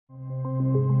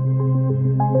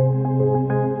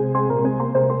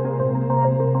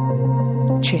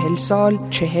40 سال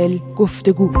 40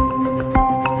 گفتگو.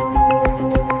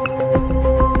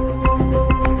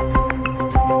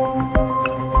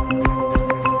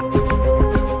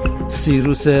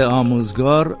 سیروس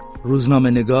آموزگار،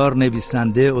 روزنامه‌نگار،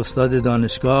 نویسنده، استاد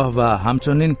دانشگاه و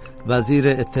همچنین وزیر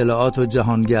اطلاعات و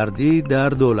جهانگردی در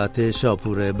دولت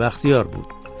شاپور بختیار بود.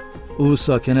 او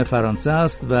ساکن فرانسه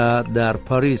است و در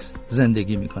پاریس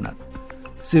زندگی می کند.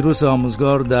 سیروس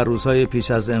آموزگار در روزهای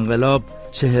پیش از انقلاب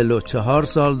 44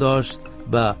 سال داشت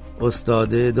و استاد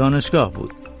دانشگاه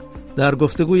بود. در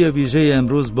گفتگوی ویژه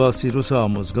امروز با سیروس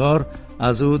آموزگار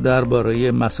از او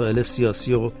درباره مسائل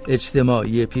سیاسی و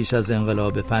اجتماعی پیش از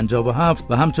انقلاب 57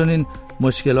 و همچنین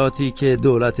مشکلاتی که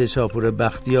دولت شاپور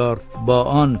بختیار با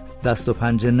آن دست و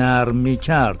پنجه نرم می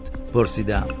کرد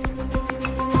پرسیدم.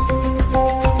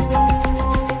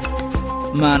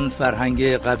 من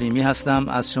فرهنگ قویمی هستم،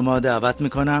 از شما دعوت می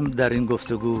کنم در این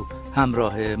گفتگو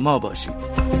همراه ما باشید.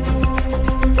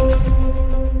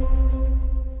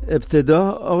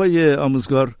 ابتدا آقای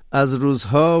آموزگار از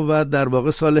روزها و در واقع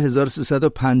سال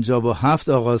 1357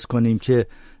 آغاز کنیم که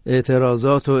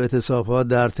اعتراضات و اعتصابات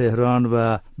در تهران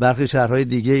و برخی شهرهای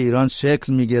دیگه ایران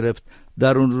شکل می گرفت.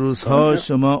 در اون روزها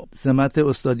شما سمت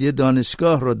استادی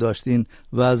دانشگاه رو داشتین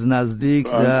و از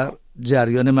نزدیک در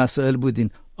جریان مسائل بودین.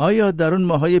 آیا در اون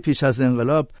ماهای پیش از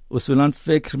انقلاب اصولاً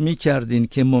فکر می کردین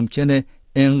که ممکنه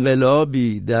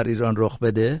انقلابی در ایران رخ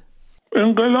بده؟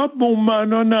 انقلاب به اون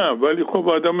معنا نه، ولی خب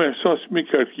آدم احساس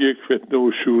میکرد که یک فتنه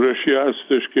و شورشی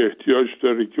هستش که احتیاج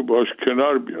داره که باش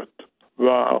کنار بیاد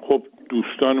و خب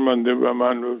دوستان من و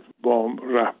من با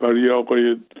رهبری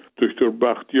آقای دکتر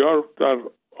بختیار در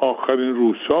آخرین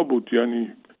روزها بود،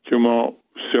 یعنی که ما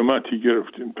سمتی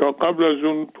گرفتیم. تا قبل از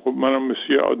اون خب منم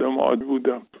مثل آدم عادی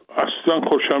بودم، اصلا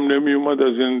خوشم نمی اومد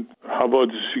از این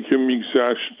حوادثی که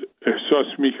میگذشت.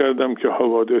 احساس میکردم که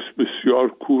حوادث بسیار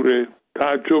کوره.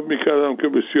 تعجب میکردم که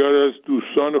بسیار از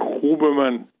دوستان خوب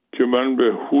من که من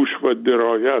به هوش و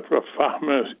درایت و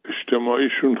فهم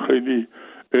اجتماعیشون خیلی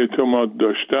اعتماد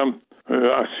داشتم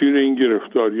اسیر این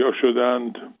گرفتاری‌ها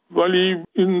شدند. ولی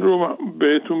این رو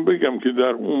بهتون بگم که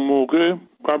در اون موقع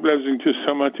قبل از اینکه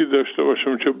سمتی داشته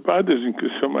باشم چه بعد از اینکه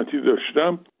سمتی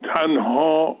داشتم،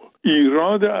 تنها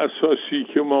ایراد اساسی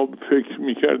که ما فکر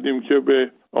میکردیم که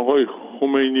به آقای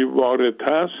خمینی وارد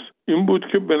هست این بود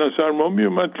که به نظر ما می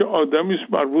اومد که آدمی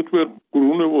است مربوط به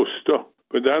قرون وسطا،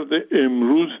 به درد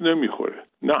امروز نمیخوره،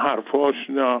 نه حرفاش،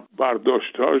 نه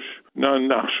برداشتاش، نه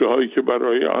نقشه هایی که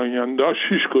برای آینده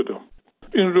هیچ کدوم.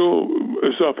 این رو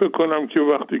اضافه کنم که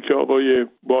وقتی که آقای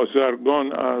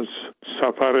بازرگان از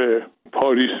سفر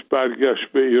پاریس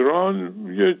برگشت به ایران،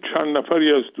 یه چند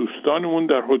نفری از دوستانمون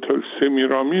در هتل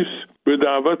سمیرامیس به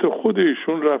دعوت خود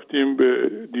ایشون رفتیم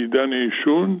به دیدن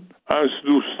ایشون. از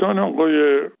دوستان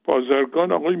آقای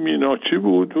بازرگان آقای میناچی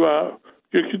بود و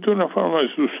یکی دو نفر از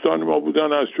دوستان ما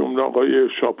بودن، از جمله آقای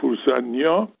شاپور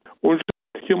زنیا. اونجا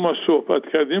که ما صحبت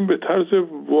کردیم به طرز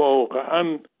واقعا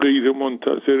غیر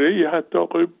منتظره، حتی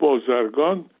آقای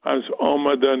بازرگان از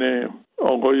آمدن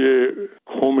آقای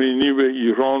خمینی به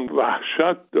ایران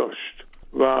وحشت داشت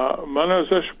و من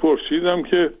ازش پرسیدم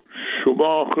که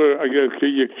شما اگر که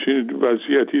یک چنین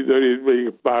وضعیتی دارید و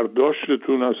یک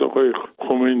برداشتتون از آقای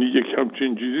خمینی یک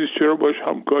همچین چیزی، چرا باش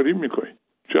همکاری میکنید؟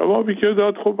 جوابی که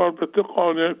داد خب البته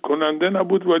قانع کننده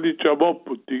نبود ولی جواب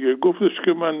بود دیگه. گفتش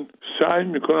که من سعی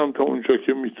میکنم تا اونجا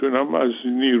که میتونم از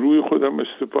نیروی خودم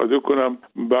استفاده کنم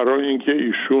برای اینکه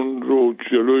ایشون رو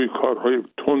جلوی کارهای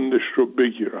تندش رو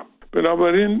بگیرم.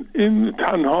 بنابراین این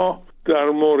تنها در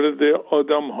مورد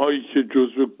آدم هایی که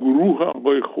جزو گروه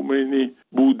آقای خمینی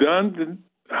بودند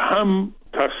هم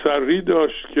تسری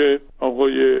داشت که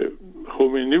آقای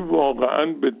خمینی واقعا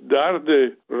به درد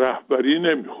رهبری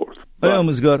نمیخورد. آیا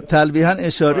آموزگار تلویحاً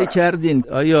اشاره کردین،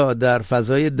 آیا در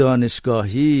فضای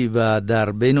دانشگاهی و در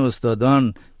بین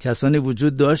استادان کسانی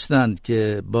وجود داشتند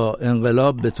که با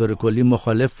انقلاب به طور کلی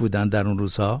مخالف بودند در اون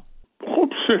روزها؟ خب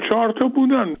 3-4 تا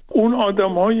بودن. اون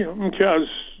آدم هایی که از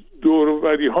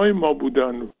دوروری های ما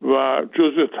بودن و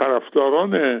جزء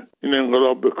طرفداران این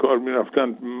انقلاب به کار می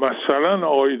رفتن، مثلا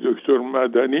آقای دکتر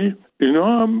مدنی،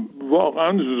 اینا هم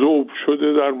واقعا ذوب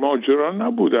شده در ماجرا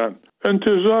نبودن.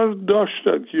 انتظار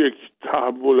داشتن که یک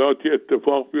تحولاتی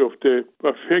اتفاق بیفته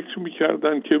و فکر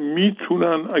میکردن که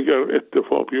میتونن اگر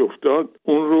اتفاقی افتاد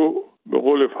اون رو به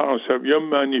قول فرانسوی ها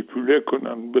منیپوله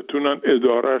کنن، بتونن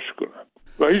ادارش کنن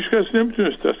و هیچ کس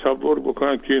نمیتونست تصور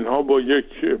بکنن که اینها با یک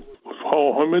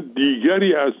فاهم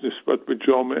دیگری از نسبت به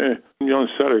جامعه میان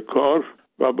سر کار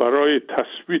و برای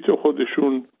تثبیت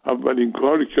خودشون اولین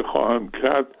کاری که خواهند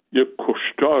کرد یک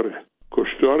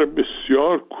کشتار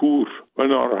بسیار کور و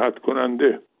ناراحت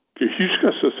کننده که هیچ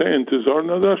کس اصلا انتظار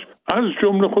نداشت، از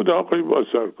جمله خود آقای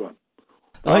بازرگان.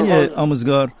 آقای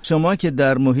آموزگار، شما که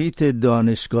در محیط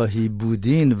دانشگاهی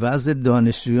بودین، وضع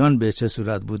دانشجویان به چه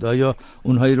صورت بود؟ آیا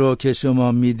اونهایی رو که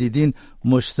شما میدیدین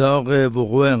مشتاق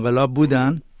وقوع انقلاب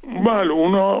بودن؟ بله،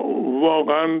 اونا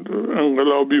واقعا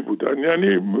انقلابی بودن.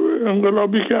 یعنی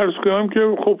انقلابی که عرض کردم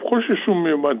که خب خوششون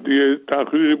میومد دیگه،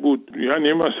 تغییری بود.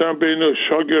 یعنی مثلا بین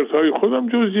شاگردهای خودم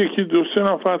جز یکی دو سه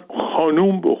نفر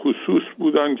خانوم به خصوص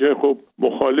بودن که خب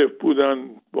مخالف بودن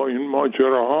با این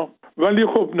ماجراها، ولی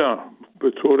خب نه،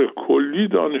 به طور کلی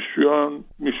دانشجویان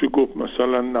میشه گفت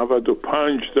مثلا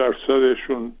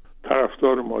 95%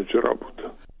 طرفدار ماجرا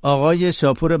بودن. آقای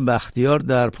شاپور بختیار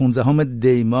در 15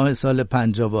 دی ماه سال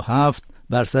 57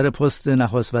 بر سر پست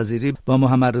نخست وزیری با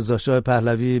محمد رضا شاه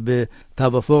پهلوی به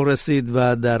توافق رسید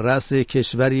و در رأس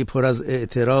کشوری پر از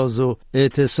اعتراض و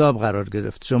اعتصاب قرار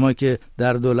گرفت. شما که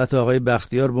در دولت آقای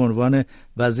بختیار به عنوان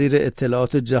وزیر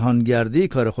اطلاعات و جهانگردی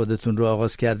کار خودتون رو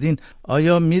آغاز کردین،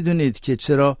 آیا میدونید که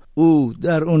چرا او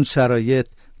در اون شرایط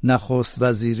نخست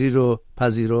وزیری رو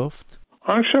پذیرفت؟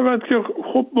 آن شود که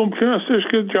خب ممکن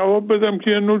استش که جواب بدم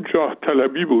که یه نوع جاه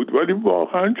طلبی بود، ولی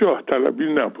واقعا جاه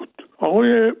طلبی نبود.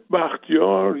 آقای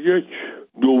بختیار یک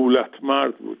دولت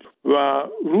مرد بود و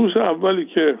روز اولی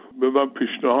که به من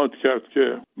پیشنهاد کرد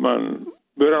که من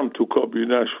برم تو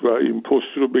کابینش و این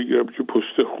پست رو بگیرم که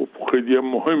پست خوب خیلی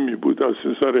مهمی بود از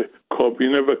نظر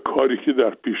کابینه و کاری که در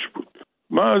پیش بود،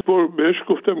 من بهش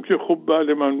گفتم که خب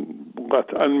بله من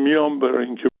قطعا میام، برای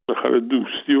اینکه بالاخره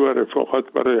دوستی و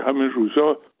رفاقت برای همین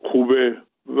روزا خوبه،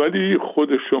 ولی خود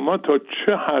شما تا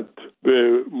چه حد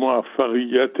به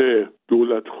موفقیت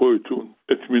دولت خودتون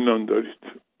اطمینان دارید؟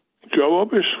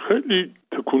 جوابش خیلی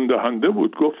تکون دهنده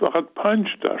بود، گفت فقط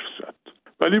 5%.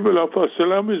 ولی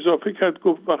بلافاصله هم اضافه کرد،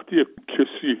 گفت وقتی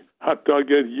کسی حتی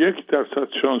اگر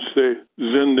 1% شانس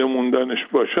زنده موندنش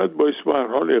باشد باید به هر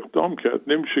حال اقدام کرد،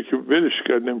 نمیشه که ولش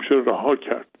کرد، نمیشه رها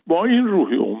کرد. با این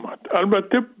روحی اومد.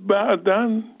 البته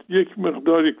بعداً یک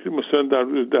مقداری که مثلا در 10-20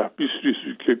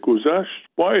 روزی که گذشت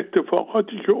با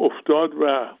اتفاقاتی که افتاد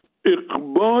و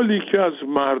اقبالی که از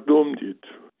مردم دید،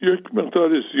 یک مقدار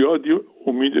زیادی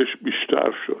امیدش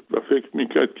بیشتر شد و فکر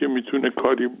میکرد که میتونه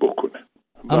کاری بکنه.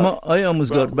 اما آقای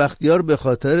آموزگار، بختیار به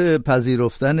خاطر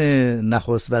پذیرفتن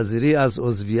نخست وزیری از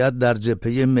عضویت در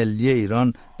جبهه ملی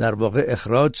ایران در واقع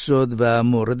اخراج شد و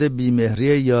مورد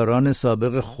بیمهری یاران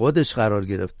سابق خودش قرار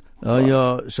گرفت.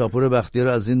 آیا شاپور بختیار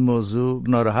از این موضوع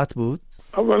ناراحت بود؟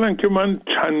 اولا که من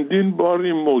چندین بار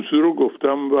این موضوع رو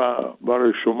گفتم و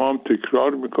برای شما هم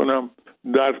تکرار میکنم،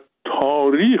 در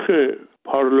تاریخ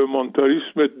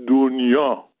پارلمانتاریسم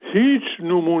دنیا هیچ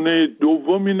نمونه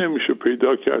دومی نمیشه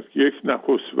پیدا کرد که یک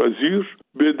نخست وزیر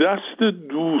به دست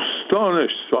دوستانش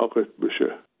ساقط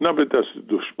بشه، نه به دست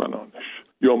دشمنانش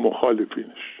یا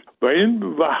مخالفینش، و این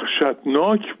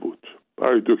وحشتناک بود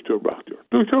برای دکتر بختیار.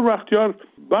 دکتر بختیار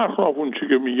برخلاف اون چی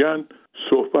که میگن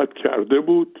صحبت کرده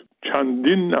بود،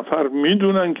 چندین نفر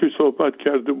میدونن که صحبت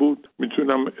کرده بود.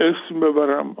 میتونم اسم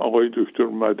ببرم آقای دکتر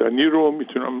مدنی رو،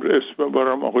 میتونم اسم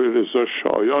ببرم آقای رضا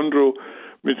شایان رو،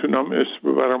 میتونم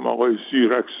اسم ببرم آقای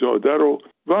زیرکزاده رو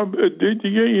و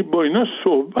دیگه با اینا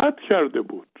صحبت کرده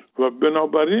بود و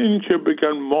بنابراین این که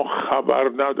بگن ما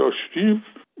خبر نداشتیم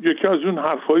یکی از اون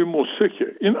حرفای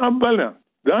مسکه. این اولا.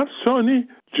 در ثانی،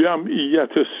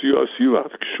 جمعیت سیاسی،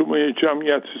 وقتی که شما یه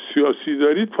جمعیت سیاسی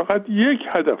دارید فقط یک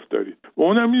هدف دارید و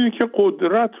اونم اینه که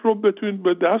قدرت رو بتونید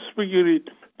به دست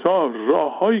بگیرید تا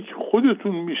راههایی که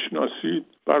خودتون میشناسید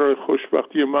برای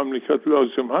خوشبختی مملکت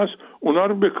لازم هست اونا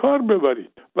رو به کار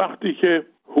ببرید. وقتی که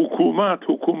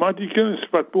حکومتی که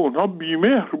نسبت به اونها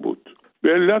بیمهر بود،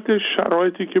 به علت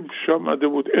شرایطی که پیش آمده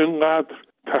بود انقدر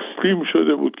تسلیم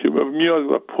شده بود که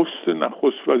میاد و پست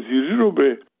نخست وزیری رو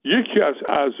به یکی از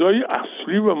اعضای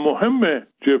اصلی و مهم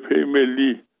جبهه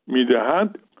ملی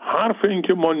میدهد، حرف این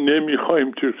که ما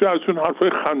نمیخوایم چیزی از اون حرفای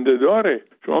خنده‌داره.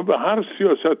 شما به هر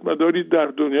سیاستمداری در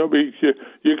دنیا بگید که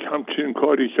یک همچین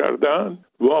کاری کردن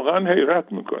واقعا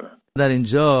حیرت میکنن. در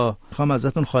اینجا میخوام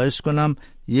ازتون خواهش کنم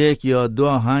یک یا دو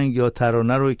آهنگ یا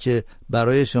ترانه رو که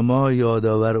برای شما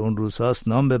یادآور اون روزهاست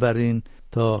نام ببرین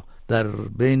تا در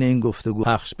بین این گفتگو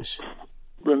پخش بشه.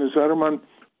 به نظر من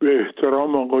به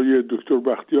احترام آقای دکتر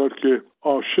بختیار که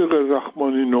عاشق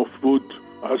رحمانینوف بود،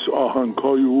 از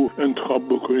آهنگ‌های او انتخاب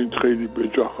بکنید، خیلی به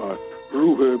جا خواهد.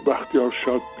 روح بختیار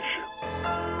شاد میشه.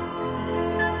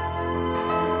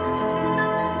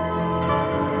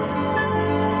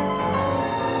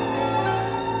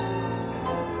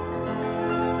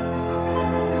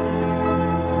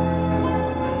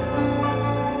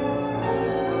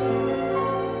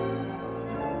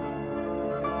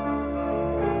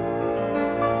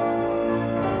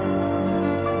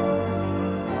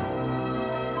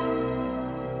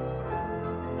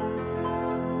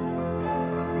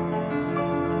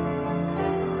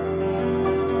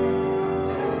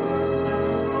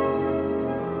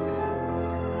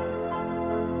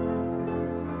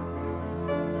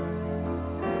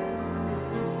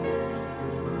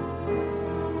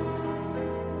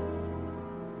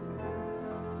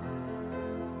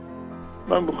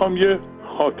 من میخوام یه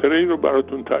خاطره ای رو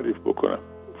براتون تعریف بکنم.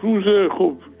 روز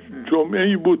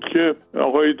جمعه‌ای بود که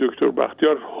آقای دکتر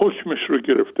بختیار حکمش رو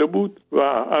گرفته بود و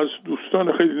از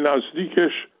دوستان خیلی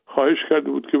نزدیکش خواهش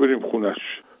کرده بود که بریم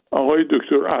خونش. آقای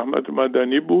دکتر احمد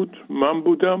مدنی بود، من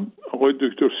بودم، آقای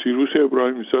دکتر سیروس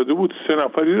ابراهیمی زاده بود، 3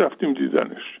 نفری رفتیم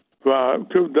دیدنش و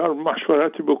که در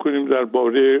مشورتی بکنیم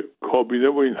درباره کابینه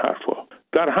و این حرفا.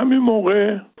 در همین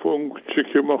موقع چه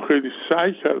که ما خیلی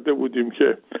سعی کرده بودیم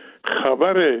که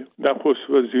خبر نخست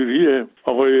وزیری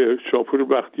آقای شاپور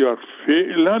بختیار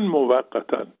فعلا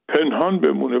موقتا پنهان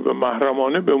بمونه و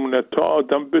محرمانه بمونه تا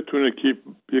آدم بتونه که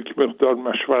یک مقدار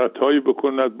مشورت‌هایی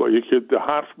بکند، با یک عده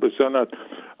حرف بزند،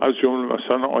 از جمله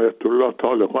مثلا آیت الله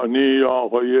طالقانی یا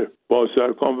آقای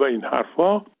بازرگان و این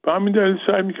حرفا. به همین دلیل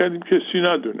سعی می‌کردیم کسی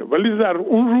ندونه. ولی در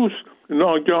اون روز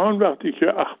ناگهان وقتی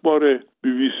که اخبار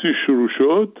BBC شروع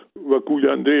شد و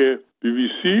گوینده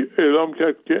BBC اعلام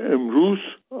کرد که امروز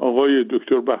آقای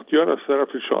دکتر بختیار از طرف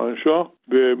شاهنشاه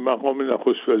به مقام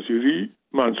نخست وزیری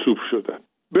منصوب شدند.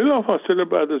 بلافاصله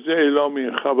بعد از اعلام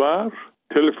این خبر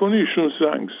تلفن ایشون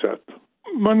زنگ زد.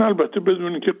 من البته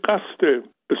بدون اینکه قصد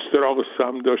استراق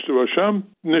سم داشته باشم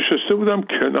نشسته بودم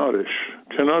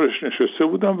کنارش نشسته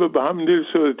بودم و به همین دلیل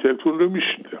صدای تلفن رو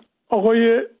میشنیدم.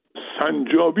 آقای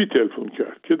سنجابی تلفن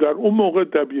کرد که در اون موقع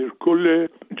دبیرکل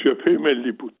جبهه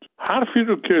ملی بود. حرفی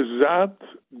رو که زد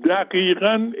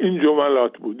دقیقاً این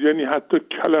جملات بود، یعنی حتی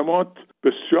کلمات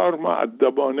بسیار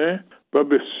مؤدبانه و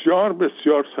بسیار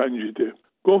بسیار سنجیده.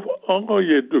 گفت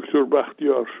آقای دکتر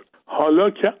بختیار، حالا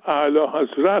که اعلی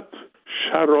حضرت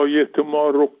شرایط ما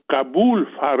رو قبول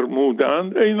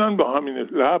فرمودند، عیناً با همین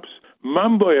لفظ،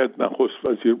 من باید نخست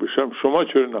وزیر بشم، شما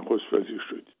چرا نخست وزیر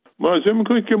شدید؟ ملاحظه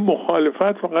میکنید که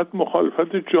مخالفت فقط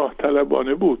مخالفت جاه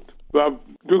طلبانه بود و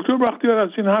دکتر بختیار از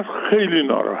این حرف خیلی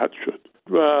ناراحت شد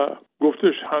و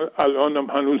گفتش الانم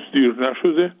هنوز دیر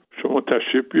نشده، شما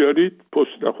تشریف بیارید،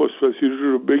 پست نخست وزیر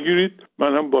رو بگیرید،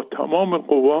 من هم با تمام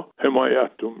قوا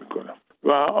حمایتتون میکنم.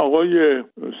 و آقای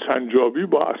سنجابی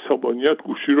با عصبانیت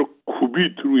گوشی رو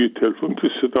کوبید روی تلفن که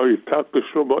صدای تقش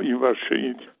رو با این ور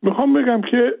شنید. میخوام بگم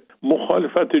که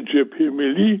مخالفت جبهه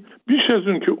ملی بیش از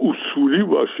اون که اصولی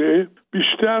باشه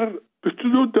بیشتر به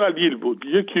 2 دلیل بود.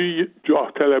 یکی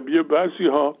جاه طلبی بعضی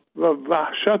ها و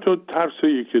وحشت و ترس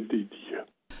یک دیگه.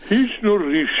 هیچ نوع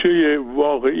ریشه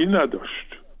واقعی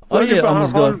نداشت. آقای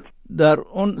آموزگار، در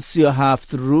اون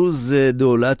 37 روز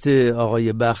دولت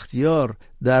آقای بختیار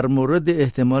در مورد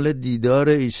احتمال دیدار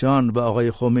ایشان و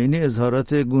آقای خمینی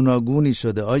اظهارات گوناگونی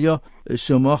شده. آیا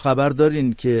شما خبر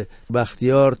دارین که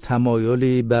بختیار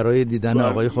تمایلی برای دیدن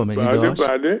آقای خمینی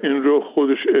داشت؟ بله، این رو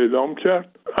خودش اعلام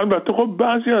کرد. البته خب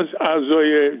بعضی از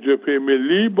اعضای جبهه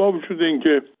ملی با وجود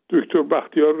اینکه دکتر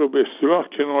بختیار رو به اصطلاح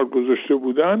کنار گذاشته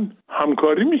بودن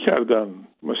همکاری میکردن.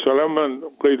 مثلا من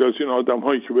غیر از این آدم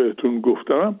هایی که بهتون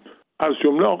گفتم از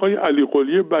جمله آقای علی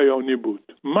قلی بیانی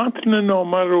بود. متن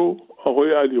نامه رو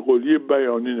آقای علی قلی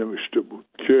بیانی نوشته بود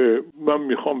که من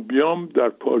میخوام بیام در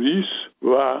پاریس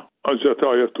و حضرت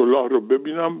آیت الله رو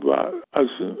ببینم و از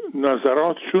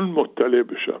نظراتشون مطلع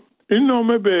بشم. این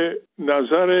نامه به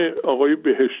نظر آقای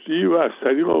بهشتی و از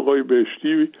طریق آقای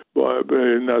بهشتی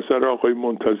به نظر آقای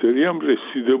منتظری هم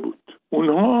رسیده بود.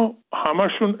 اونها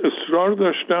همشون اصرار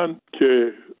داشتن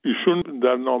که ایشون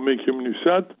در نامه که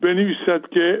بنویسد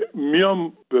که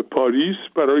میام به پاریس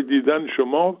برای دیدن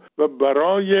شما و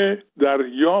برای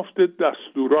دریافت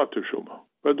دستورات شما.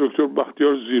 و دکتر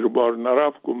بختیار زیر بار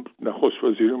نرفت، گفت نخست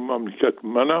وزیر مملکت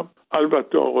منم.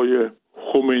 البته آقای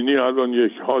خمینی الان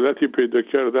یک حالتی پیدا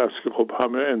کرده است که خب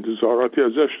همه انتظاراتی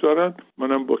ازش دارن،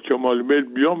 منم با کمال میل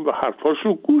بیام و حرفاش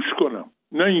رو گوش کنم،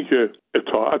 نه اینکه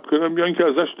اطاعت کنم یا اینکه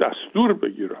ازش دستور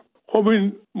بگیرم. خب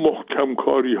این محکم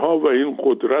کاری ها و این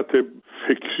قدرت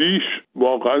فکریش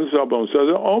واقعا زبان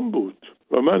زده عام بود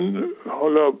و من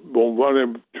حالا به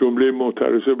عنوان جمله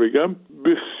معترضه بگم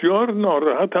بسیار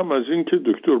ناراحتم از این که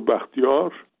دکتر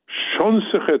بختیار شانس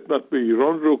خدمت به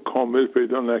ایران رو کامل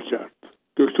پیدا نکرد.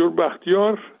 دکتر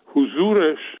بختیار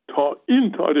حضورش تا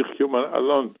این تاریخ که من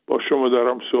الان با شما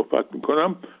دارم صحبت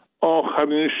میکنم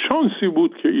آخرین شانسی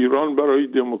بود که ایران برای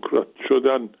دموکرات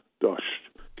شدن داشت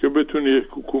که بتونه یک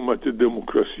حکومت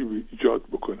دموکراسی ایجاد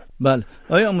بکنه. بله.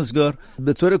 آقای آموزگار،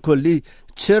 به طور کلی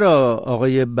چرا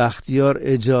آقای بختیار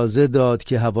اجازه داد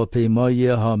که هواپیمای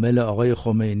حامل آقای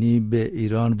خمینی به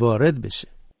ایران وارد بشه؟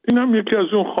 این هم یکی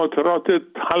از اون خاطرات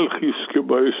تلخی است که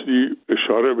بایستی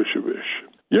اشاره بشه بهش.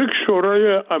 یک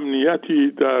شورای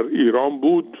امنیتی در ایران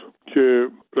بود که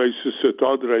رئیس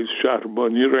ستاد، رئیس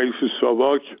شهربانی، رئیس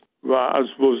ساواک و از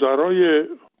وزرای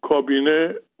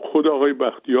کابینه خود آقای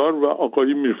بختیار و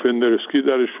آقای میرفندرسکی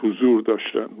درش حضور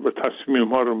داشتن و تصمیم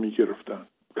ها رو می گرفتن.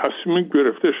 تصمیم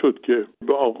گرفته شد که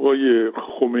به آقای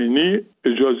خمینی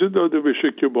اجازه داده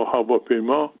بشه که با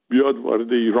هواپیما بیاد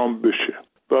وارد ایران بشه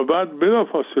و بعد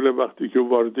بلافاصله وقتی که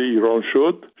وارد ایران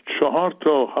شد 4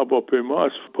 هواپیما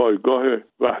از پایگاه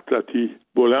وحدتی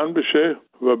بلند بشه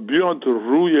و بیاد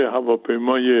روی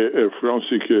هواپیمای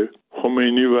ایرفرانسی که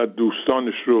خمینی و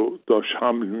دوستانش رو داشت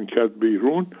حمل میکرد به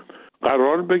ایران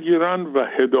قرار بگیرن و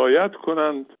هدایت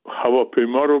کنند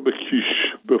هواپیما رو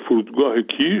به فرودگاه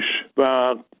کیش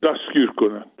و دستگیر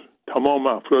کنند تمام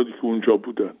افرادی که اونجا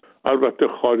بودند. البته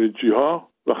خارجی ها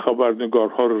و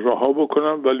خبرنگارها رو رها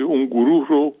بکنن ولی اون گروه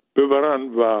رو ببرن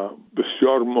و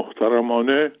بسیار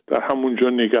محترمانه در همونجا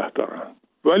نگه دارن.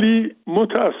 ولی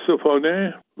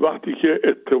متاسفانه وقتی که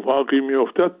اتفاقی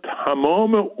میافتد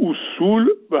تمام اصول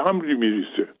به هم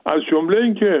میریزه. از جمله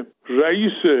اینکه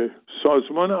رئیس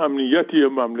سازمان امنیتی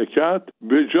مملکت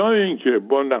به جای اینکه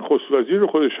با نخست وزیر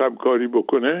خودش همکاری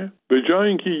بکنه، به جای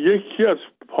اینکه یکی از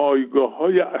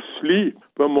پایگاه‌های اصلی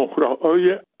و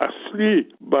مهره‌های اصلی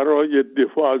برای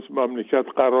دفاع از مملکت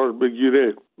قرار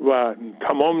بگیره و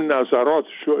تمام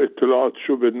نظراتش و اطلاعاتش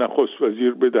رو به نخست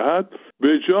وزیر بدهد،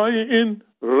 به جای این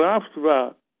رفت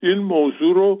و این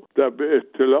موضوع رو به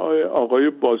اطلاع آقای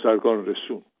بازرگان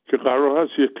رسون که قرار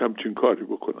هست یک همچین کاری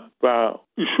بکنن و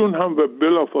ایشون هم به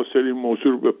بلافاصله این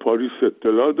موضوع رو به پاریس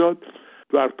اطلاع داد.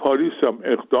 در پاریس هم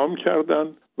اقدام کردن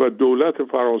و دولت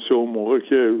فرانسه اون موقع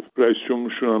که رئیس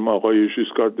جمهورشون آقای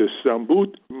ژیسکار دستن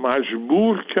بود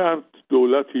مجبور کرد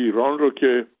دولت ایران رو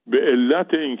که به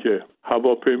علت اینکه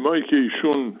هواپیمایی که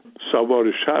ایشون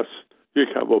سوارش هست یک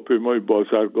هواپیمای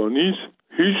بازرگانی است،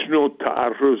 هیچ نوع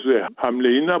تعرض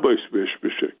حمله‌ای نبایست بهش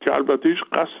بشه که البته هیچ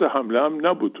قصد حمله هم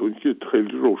نبود، اون که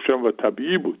خیلی روشن و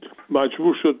طبیعی بود.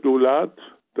 مجبور شد دولت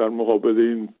در مقابل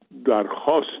این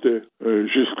درخواست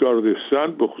ژیسکار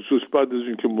دستن به خصوص بعد از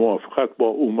اینکه موافقت با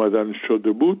اومدن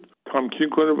شده بود تمکین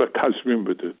کنه و تضمین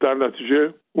بده. در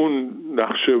نتیجه اون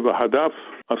نقشه و هدف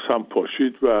از هم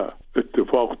پاشید و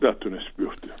اتفاق نتونست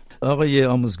بیفته. آقای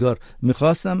آموزگار،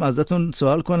 میخواستم ازتون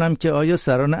سوال کنم که آیا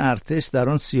سران ارتش در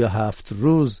آن 37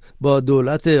 روز با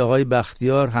دولت آقای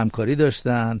بختیار همکاری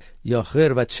داشتند یا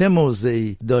خیر و چه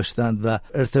موضعی داشتند و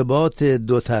ارتباط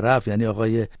دو طرف یعنی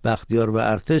آقای بختیار و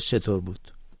ارتش چطور بود؟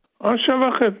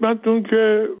 آنشا خدمتتون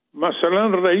که مثلا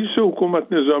رئیس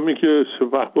حکومت نظامی که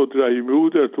سپهبد رحیمی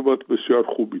بود ارتباط بسیار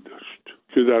خوبی داشت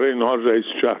که در این حال رئیس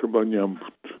شهربانی هم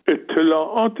بود.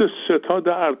 اطلاعات ستاد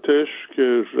ارتش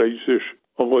که رئیسش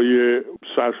آقای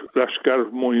سرلشکر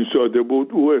معین‌زاده بود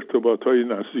او ارتباطهای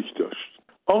نزدیک داشت.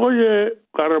 آقای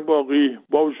قره‌باغی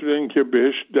با وجود اینکه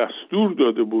بهش دستور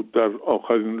داده بود در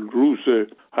آخرین روز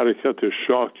حرکت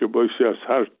شاه که بایستی از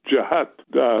هر جهت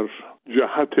در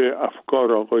جهت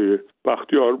افکار آقای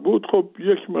بختیار بود، خب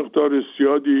یک مقدار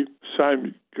زیادی سعی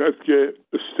می‌کرد که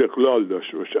استقلال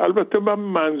داشته باشه. البته من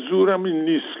منظورم این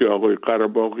نیست که آقای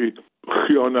قره‌باغی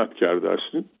خیانت کرده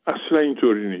است، اصلا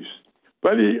اینطوری نیست.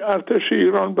 ولی ارتش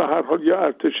ایران به هر حال یه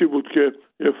ارتشی بود که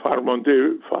یه فرمانده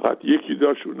فقط یکی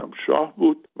داشت، اونم شاه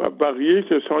بود و بقیه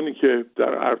کسانی که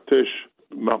در ارتش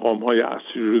مقام‌های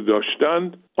اصلی رو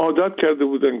داشتند عادت کرده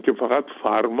بودند که فقط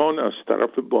فرمان از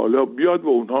طرف بالا بیاد و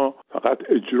اونها فقط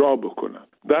اجرا بکنن.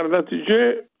 در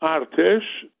نتیجه ارتش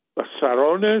و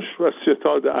سرانش و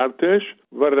ستاد ارتش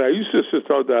و رئیس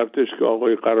ستاد ارتش که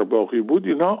آقای قره‌باغی بود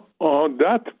اینا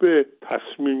عادت به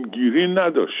تصمیم گیری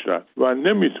نداشتن و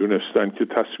نمیتونستن که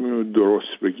تصمیم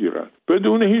درست بگیرن.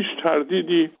 بدون هیچ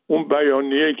تردیدی اون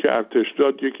بیانیه که ارتش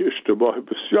داد یک اشتباه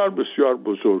بسیار بسیار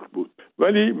بزرگ بود.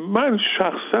 ولی من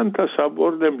شخصا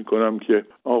تصور نمی کنم که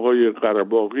آقای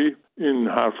قره‌باغی این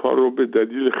حرفها رو به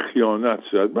دلیل خیانت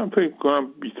زد. من فکر کنم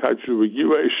بی تجربگی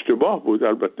و اشتباه بود.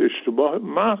 البته اشتباه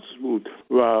محض بود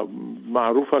و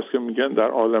معروف است که میگن در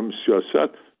عالم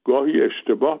سیاست گاهی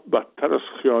اشتباه بدتر از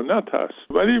خیانت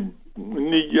هست، ولی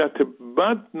نیت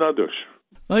بد نداشت.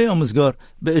 آقای آموزگار،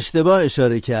 به اشتباه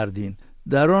اشاره کردین.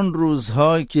 در آن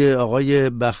روزها که آقای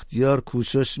بختیار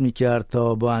کوشش میکرد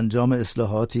تا با انجام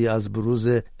اصلاحاتی از بروز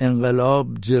انقلاب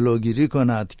جلوگیری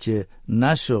کند که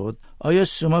نشد، آیا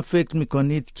شما فکر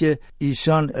میکنید که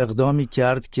ایشان اقدامی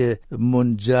کرد که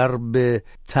منجر به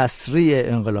تسریع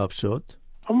انقلاب شد؟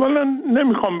 اولا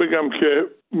نمیخوام بگم که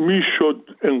میشد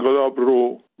انقلاب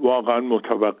رو واقعا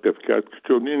متوقف کرد،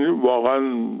 چون این واقعا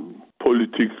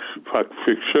پولیتیک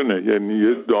فیکشنه، یعنی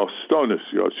یه داستان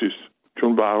سیاسی است،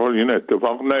 چون به هر حال این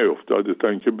اتفاق نیفتاده تا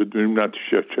اینکه بدونیم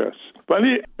نتیجه چه است.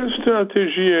 ولی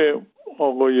استراتژی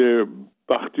آقای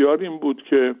بختیار این بود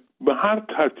که به هر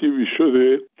ترتیبی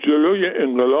شده جلوی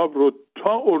انقلاب رو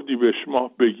تا اردیبهشت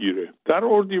ماه بگیره. در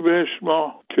اردیبهشت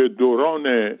ماه که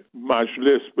دوران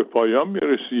مجلس به پایان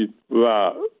میرسید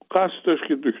و قصد داشت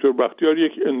که دکتر بختیار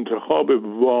یک انتخاب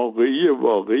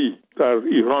واقعی در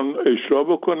ایران اجرا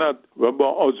بکند و با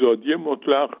آزادی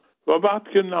مطلق و بعد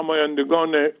که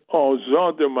نمایندگان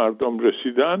آزاد مردم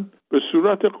رسیدن به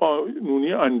صورت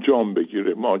قانونی انجام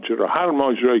بگیره هر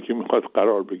ماجرایی که میخواد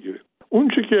قرار بگیره. اون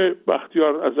چی که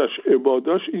بختیار ازش ابا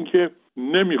داشت این که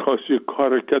نمیخواست یک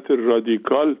حرکت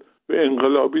رادیکال و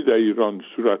انقلابی در ایران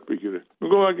صورت بگیره.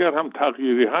 میگه اگر هم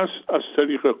تغییری هست از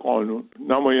طریق قانون،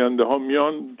 نماینده ها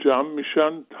میان جمع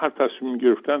میشن، هر تصمیم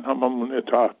گرفتن هممون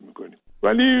اطاعت میکنیم.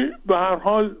 ولی به هر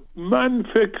حال من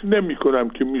فکر نمی کنم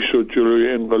که میشد جلوی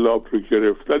انقلاب رو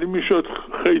گرفت، ولی میشد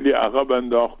خیلی عقب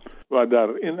انداخت و در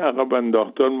این عقب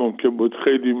انداختن ممکن بود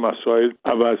خیلی مسائل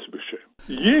عوض بشه.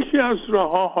 یکی از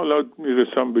راه‌ها، حالا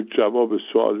میرسم به جواب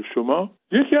سوال شما،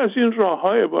 یکی از این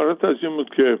راه‌ها عبارت از این بود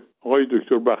که آقای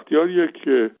دکتر بختیار یک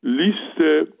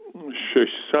لیست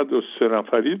 603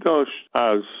 نفری داشت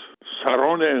از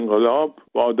سران انقلاب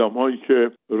و آدم‌هایی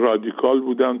که رادیکال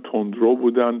بودن، تندرو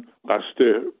بودن، قصد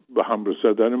به هم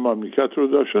زدن مملکت رو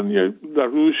داشتن. در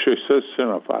حدود 603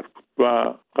 نفر بود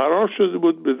و قرار شده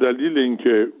بود به دلیل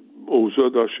اینکه اوضاع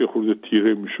داشت خورده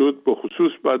تیره میشد، به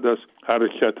خصوص بعد از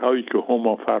حرکت‌هایی که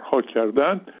همافرها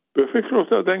کردن، به فکر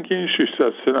افتادن که این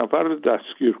 603 نفر رو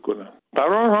دستگیر کنن.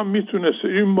 قرار هم میتونست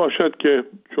این باشد که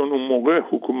چون اون موقع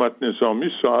حکومت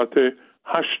نظامی ساعت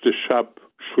 8 شب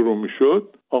شروع میشد،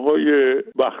 آقای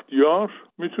بختیار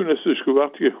میتونستش که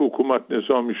وقتی که حکومت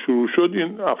نظامی شروع شد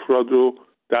این افراد رو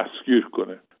دستگیر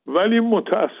کنه. ولی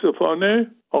متاسفانه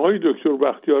آقای دکتر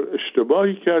بختیار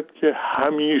اشتباهی کرد که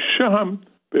همیشه هم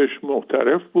بهش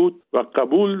معترف بود و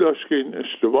قبول داشت که این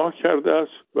اشتباه کرده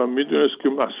است و میدونست که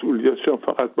مسئولیتش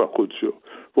فقط به خودشه.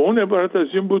 و اون عبارت از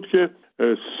این بود که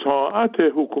ساعت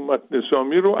حکومت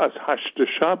نظامی رو از 8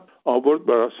 شب آورد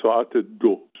برای ساعت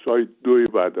 2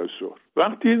 بعد از ظهر.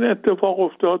 وقتی این اتفاق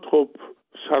افتاد، خب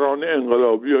سران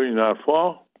انقلابی و این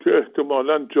حرفا که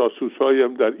احتمالاً جاسوس‌هایی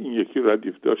هم در این یکی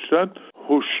ردیف داشتن،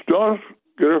 هشدار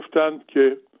گرفتند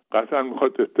که قطعاً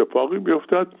میخواد اتفاقی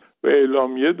بیفتد و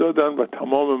اعلامیه دادن و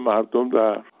تمام مردم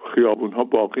در خیابون‌ها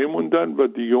باقی موندن و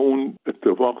دیگه اون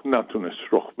اتفاق نتونست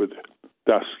رخ بده،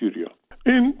 دستگیری ها.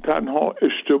 این تنها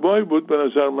اشتباهی بود به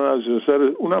نظر من، از نظر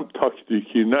اونم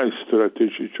تاکتیکی نه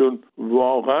استراتژی، چون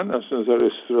واقعا از نظر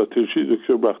استراتژی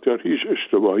دکتر بختیار هیچ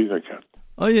اشتباهی نکرد.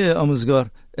 آیه آموزگار،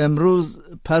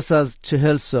 امروز پس از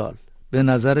 40 سال به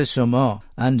نظر شما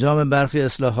انجام برخی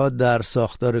اصلاحات در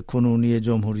ساختار کنونی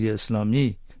جمهوری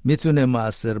اسلامی میتونه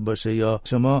مؤثر باشه یا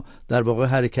شما در واقع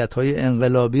حرکت‌های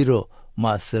انقلابی رو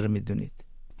مؤثر میدونید؟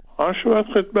 عرض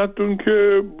خدمتتون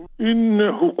که این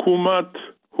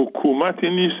حکومتی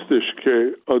نیستش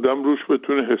که آدم روش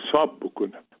بتونه حساب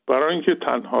بکنه. برای اینکه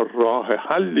تنها راه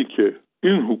حلی که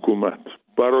این حکومت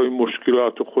برای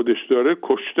مشکلات خودش داره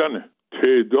کشتنه.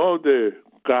 تعداد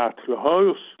قتل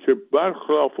هاست که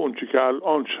برخلاف اون چی که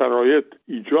الان شرایط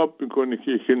ایجاب میکنه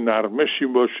که یک نرمشی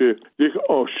باشه، یک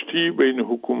آشتی بین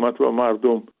حکومت و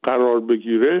مردم قرار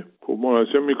بگیره، خب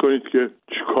ملاحظه میکنید که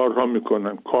چی کارها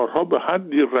میکنن. کارها به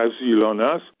حدی رذیلانه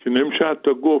است که نمیشه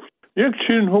حتی گفت. یک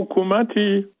چنین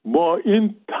حکومتی با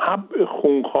این طبع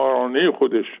خونخوارانه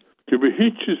خودش که به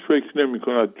هیچ چیز فکر نمی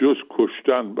کند جز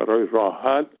کشتن برای راه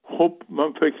حل، خب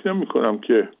من فکر نمی کنم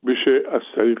که بشه از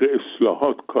طریق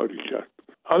اصلاحات کاری کرد.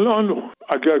 الان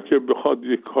اگر که بخواد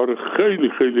یک کار خیلی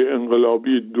خیلی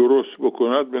انقلابی درست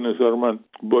بکند، به نظر من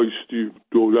بایستی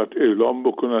دولت اعلام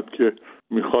بکند که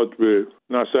میخواد به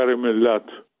نظر ملت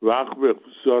وقت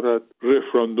بگذارد،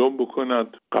 رفراندوم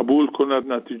بکند، قبول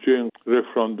کند نتیجه این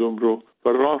رفراندوم رو و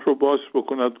راه رو باز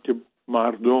بکند که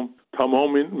مردم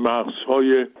تمام این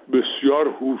مغزهای بسیار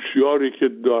هوشیاری که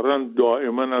دارن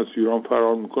دائما از ایران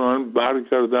فرار میکنن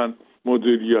برگردن،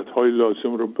 مدیریت‌های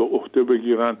لازم رو به عهده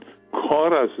بگیرن،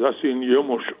 کار از دست این یه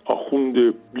مش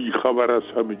آخوند بیخبر از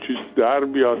همه چیز در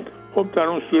بیاد. خب در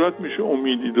اون صورت میشه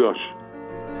امیدی داشت.